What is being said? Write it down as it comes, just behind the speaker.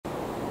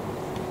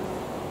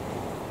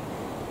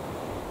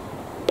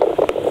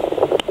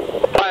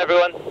Hi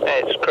everyone,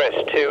 it's Chris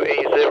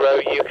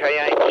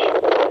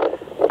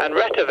 2E0UKH, and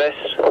Retevis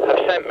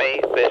have sent me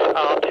this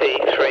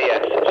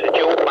RT3S. It's a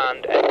dual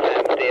band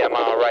FM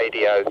DMR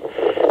radio.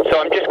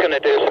 So I'm just going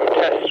to do some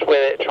tests with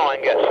it, try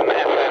and get some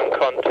FM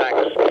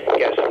contacts,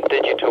 get some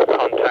digital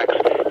contacts.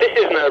 This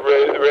isn't a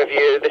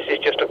review, this is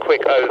just a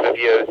quick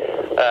overview,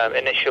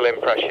 initial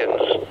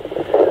impressions.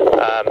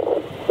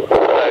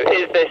 So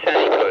is this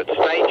any good?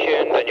 Stay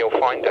tuned and you'll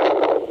find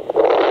out.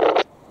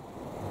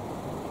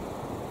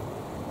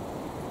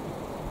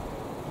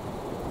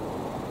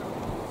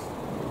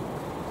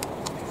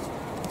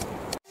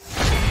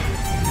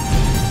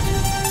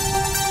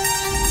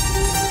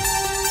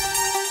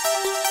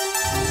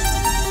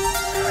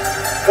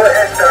 Go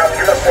ahead,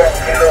 Uniform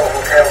Kilo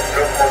Hotel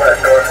Group over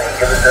at North and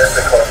give us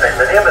the contact.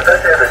 The name of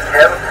this is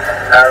Jim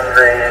and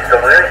the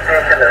radio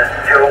station is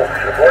Joe.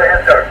 So go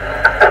ahead, sir.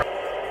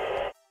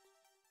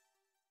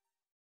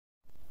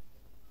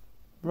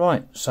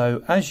 Right,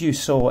 so as you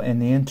saw in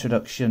the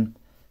introduction,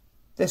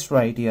 this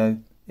radio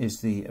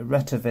is the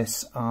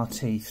Retevis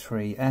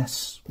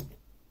RT3S.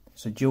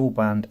 It's a dual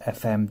band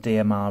FM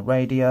DMR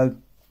radio.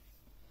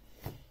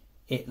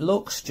 It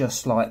looks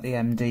just like the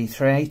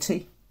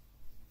MD380.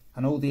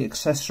 And all the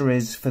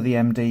accessories for the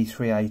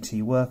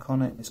MD380 work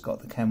on it. It's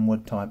got the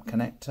Kenwood type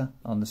connector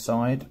on the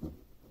side.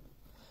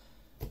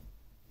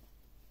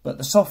 But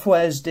the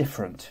software is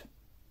different.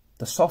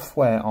 The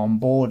software on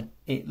board,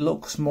 it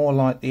looks more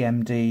like the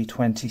MD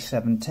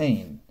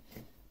 2017.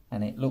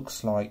 And it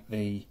looks like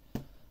the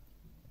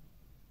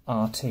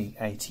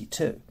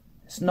RT82.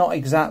 It's not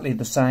exactly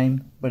the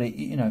same, but it,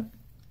 you know,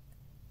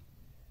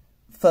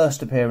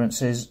 first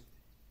appearances,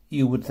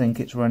 you would think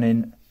it's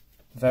running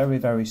very,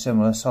 very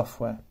similar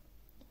software.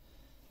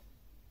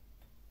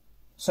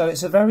 So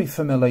it's a very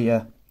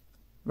familiar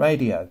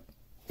radio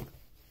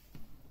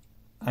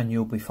and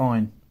you'll be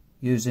fine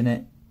using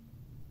it.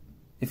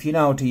 If you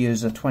know how to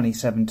use a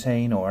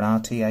 2017 or an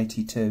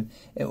RT82,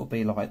 it will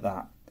be like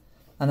that.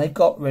 And they've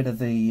got rid of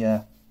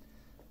the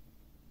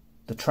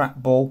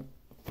trackball.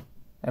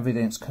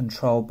 Everything's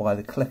controlled by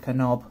the clicker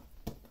knob.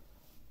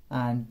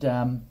 And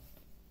the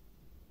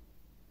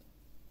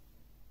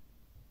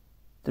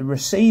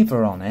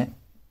receiver on it,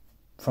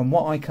 from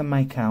what I can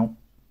make out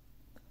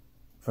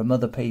from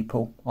other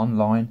people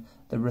online,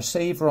 the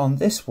receiver on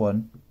this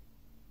one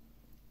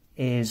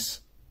is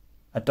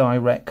a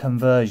direct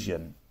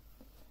conversion,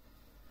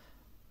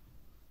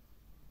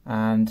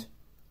 and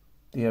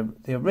the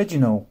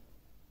original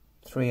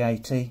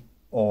 380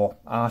 or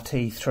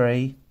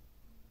RT3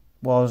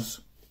 was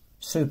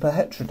super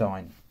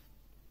heterodyne.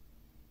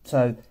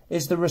 So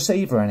is the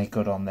receiver any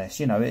good on this?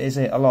 You know, is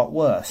it a lot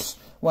worse?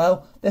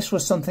 Well, this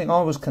was something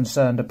I was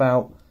concerned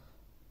about,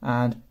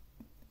 and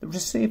the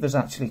receiver's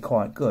actually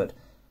quite good.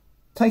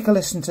 Take a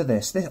listen to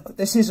this.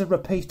 This is a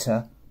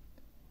repeater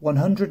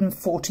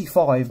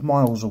 145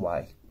 miles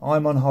away.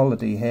 I'm on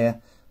holiday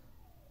here.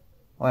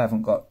 I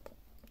haven't got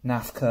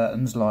naff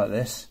curtains like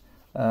this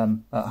at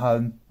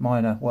home.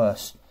 Mine are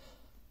worse.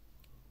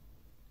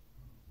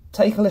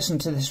 Take a listen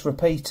to this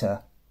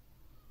repeater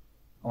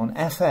on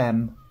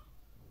FM.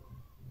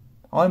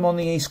 I'm on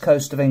the east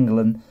coast of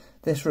England.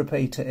 This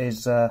repeater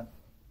is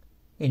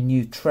in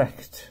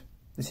Utrecht.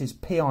 This is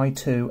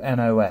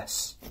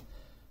PI2NOS.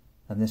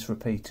 And this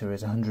repeater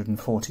is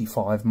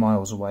 145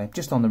 miles away.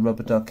 Just on the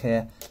rubber duck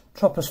here.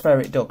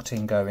 Tropospheric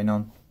ducting going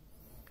on.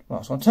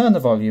 Right, so I'll turn the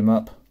volume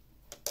up.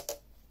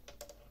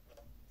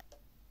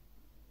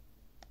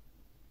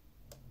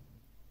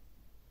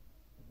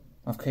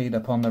 I've keyed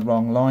up on the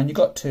wrong line. You've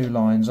got two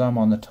lines. I'm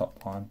on the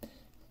top line.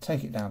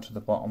 Take it down to the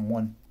bottom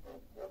one.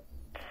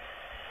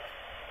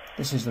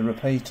 This is the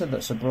repeater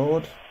that's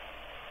abroad.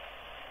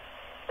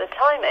 The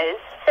time is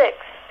 6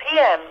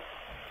 p.m.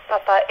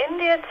 Papa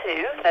India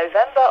 2,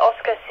 November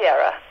Oscar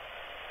Sierra.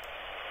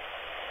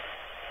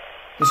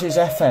 This is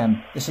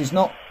FM. This is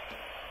not...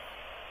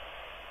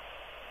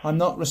 I'm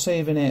not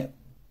receiving it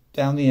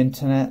down the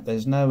internet.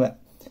 There's no...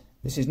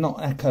 This is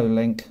not Echo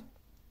Link.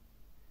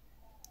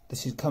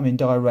 This is coming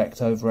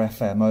direct over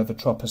FM, over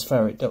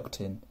tropospheric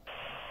ducting.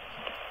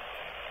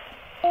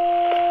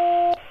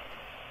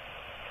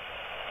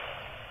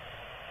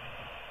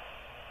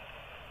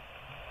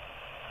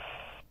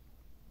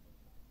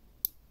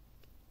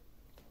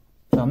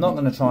 I'm not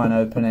going to try and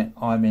open it.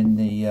 I'm in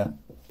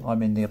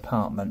the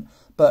apartment.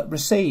 But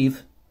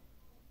receive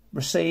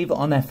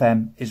on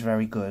FM is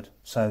very good.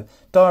 So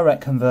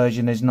direct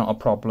conversion is not a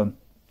problem.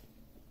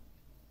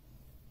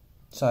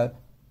 So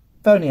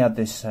I've only had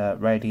this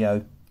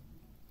radio,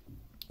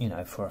 you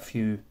know, for a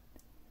few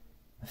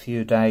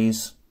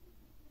days,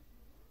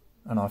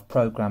 and I've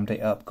programmed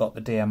it up. Got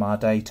the DMR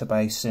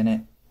database in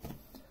it.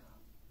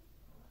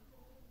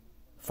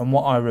 From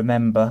what I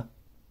remember,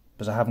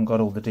 because I haven't got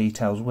all the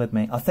details with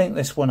me, I think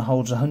this one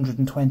holds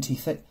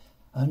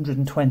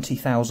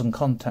 120,000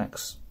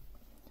 contacts.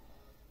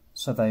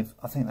 So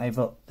I think they've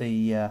upped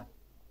the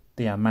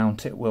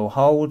amount it will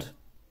hold.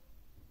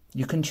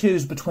 You can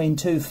choose between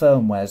two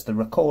firmwares, the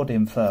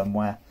recording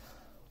firmware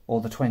or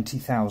the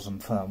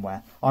 20,000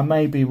 firmware. I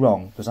may be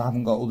wrong because I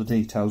haven't got all the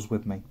details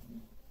with me.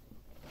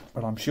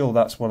 but I'm sure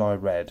that's what I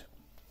read.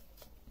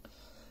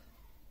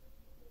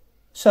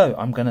 So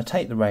I'm going to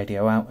take the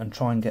radio out and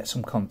try and get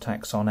some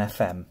contacts on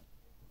FM.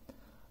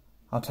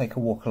 I'll take a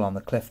walk along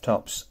the cliff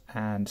tops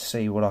and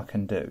see what I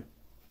can do.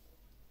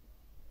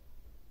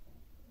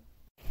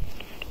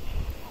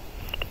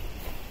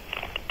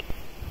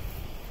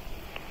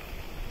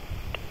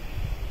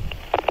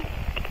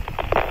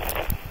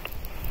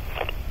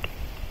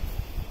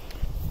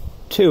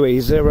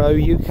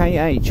 (2E0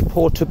 UKH)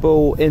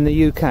 portable in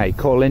the UK,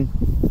 calling.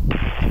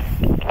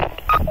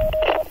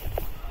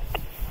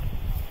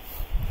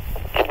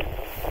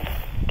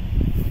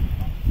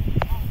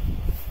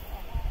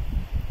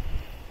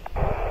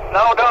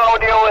 Now the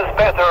audio is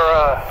better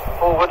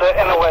over the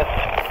NOS,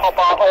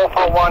 Papa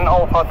Alpha 1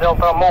 Alpha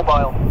Delta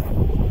mobile.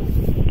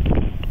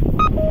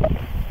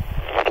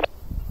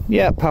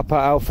 Yeah, Papa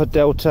Alpha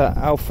Delta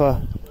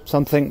Alpha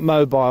something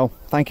mobile.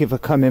 Thank you for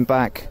coming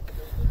back.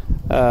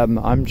 I'm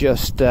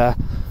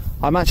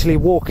actually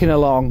walking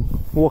along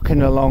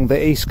the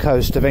east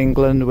coast of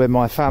England with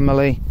my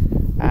family,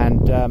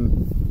 and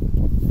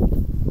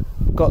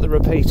got the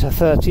repeater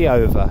 30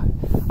 over.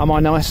 Am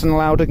I nice and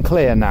loud and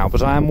clear now?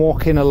 But I am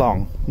walking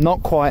along,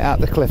 not quite at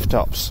the cliff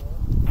tops.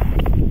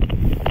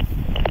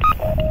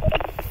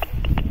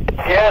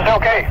 Yes,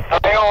 okay.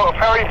 You're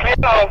very clear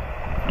now.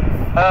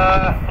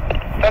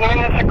 10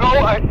 minutes ago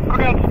I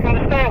couldn't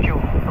understand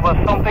you. There was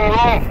something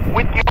wrong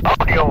with your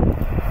audio.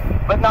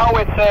 But now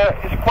it's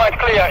quite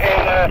clear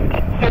in the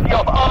city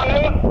of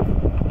Arnhem,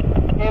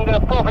 in the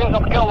province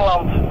of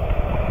Gelderland.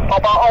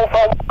 Papa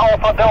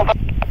Alpha Delta.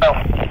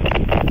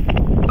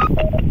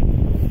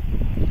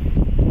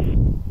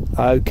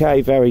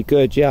 Okay, very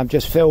good. Yeah, I'm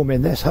just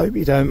filming this, hope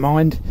you don't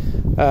mind.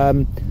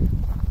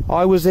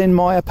 I was in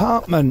my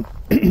apartment,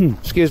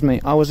 excuse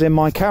me, I was in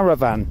my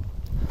caravan.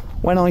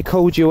 When I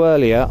called you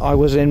earlier, I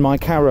was in my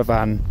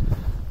caravan.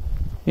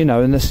 You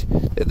know, and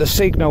the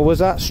signal was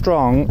that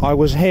strong, I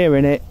was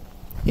hearing it,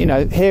 you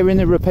know, hearing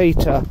the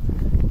repeater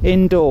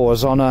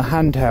indoors on a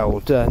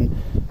handheld,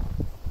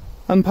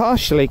 and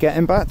partially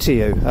getting back to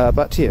you. Yes,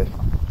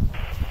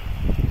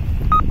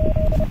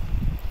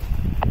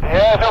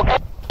 okay.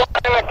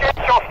 In a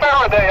case of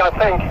Faraday, I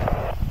think.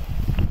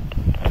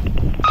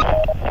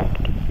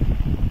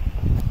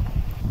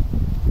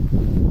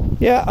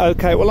 Yeah,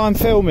 okay, well I'm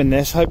filming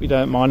this, hope you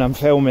don't mind, I'm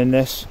filming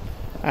this,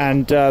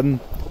 and I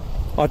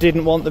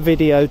didn't want the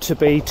video to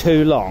be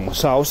too long,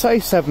 so I'll say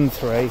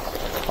 7.3.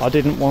 I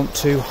didn't want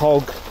to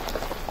hog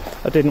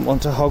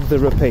the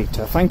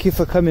repeater. Thank you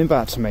for coming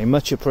back to me,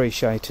 much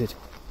appreciated.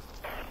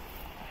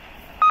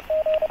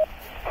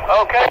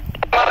 Okay,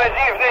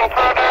 nice evening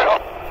further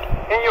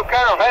in your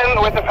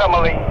caravan with the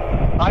family.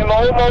 I'm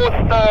almost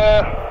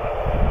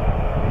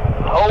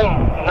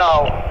home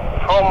now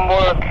from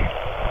work.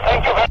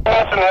 Thank you very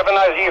much and have a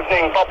nice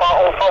evening. Papa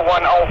Alpha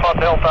 1 Alpha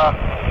Delta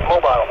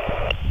mobile.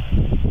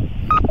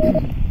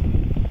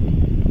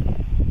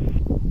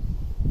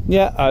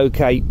 Yeah,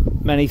 okay,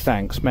 many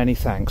thanks.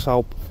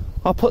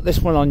 I'll put this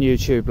one on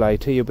YouTube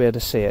later, you'll be able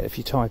to see it if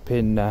you type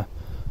in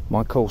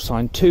my call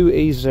sign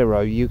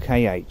 2E0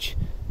 UKH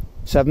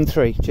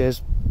 73.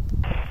 Cheers.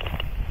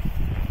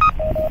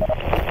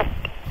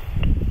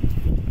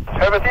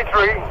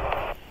 73.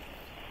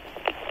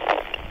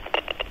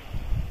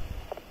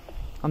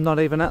 I'm not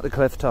even at the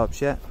cliff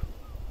tops yet.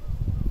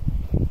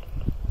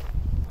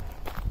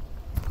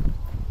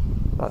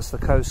 That's the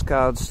Coast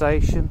Guard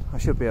station. I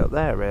should be up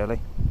there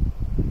really.